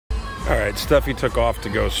All right, Steffi took off to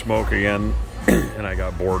go smoke again, and I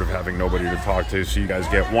got bored of having nobody to talk to, so you guys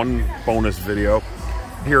get one bonus video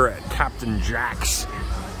here at Captain Jack's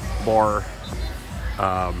bar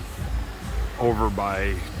over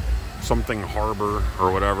by something harbor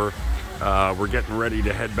or whatever. We're getting ready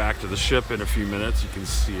to head back to the ship in a few minutes. You can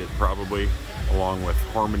see it probably along with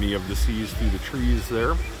Harmony of the Seas through the trees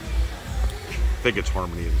there. I think it's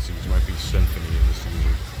Harmony of the Seas, it might be Symphony of the Seas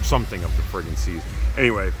or something of the friggin' seas.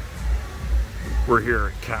 Anyway, we're here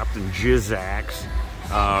at Captain Jack's.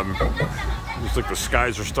 Looks like the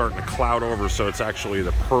skies are starting to cloud over, so it's actually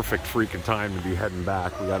the perfect freaking time to be heading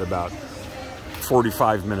back. We got about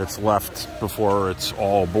 45 minutes left before it's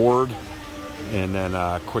all aboard, and then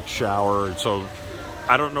a quick shower. So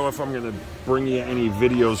I don't know if I'm gonna bring you any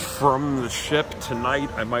videos from the ship tonight.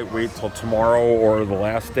 I might wait till tomorrow or the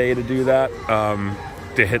last day to do that,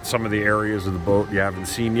 to hit some of the areas of the boat you haven't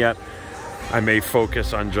seen yet. I may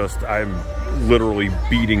focus on just, I'm literally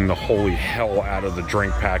beating the holy hell out of the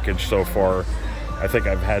drink package so far. I think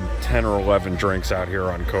I've had 10 or 11 drinks out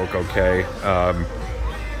here on Coco Cay.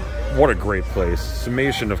 What a great place.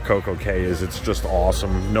 Summation of Coco Cay is it's just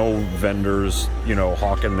awesome. No vendors, you know,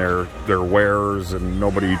 hawking their wares, and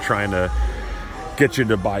nobody trying to get you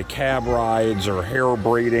to buy cab rides or hair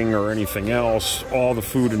braiding or anything else. All the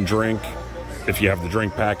food and drink, if you have the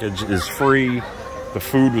drink package, is free. The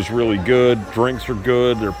food was really good. Drinks are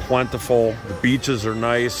good. They're plentiful. The beaches are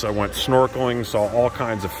nice. I went snorkeling, saw all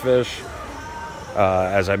kinds of fish.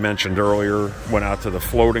 As I mentioned earlier, went out to the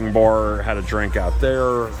floating bar, had a drink out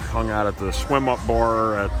there, hung out at the swim-up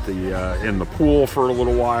bar at the in the pool for a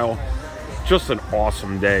little while. Just an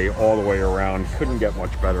awesome day all the way around. Couldn't get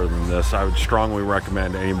much better than this. I would strongly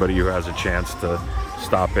recommend anybody who has a chance to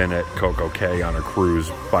stop in at Coco Cay on a cruise,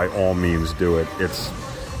 by all means do it. It's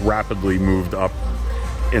rapidly moved up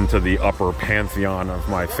into the upper pantheon of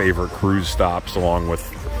my favorite cruise stops, along with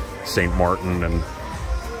St. Martin and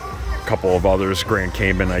a couple of others. Grand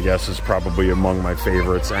Cayman, I guess, is probably among my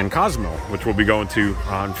favorites, and Cozumel, which we'll be going to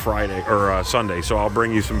on Friday or Sunday. So I'll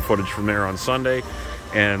bring you some footage from there on Sunday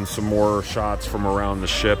and some more shots from around the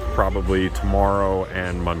ship probably tomorrow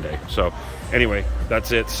and Monday. So anyway,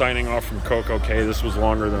 that's it. Signing off from Coco Cay. This was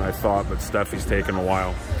longer than I thought, but Steffi's taken a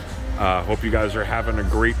while. Hope you guys are having a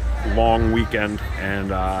great long weekend, and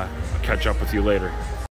catch up with you later.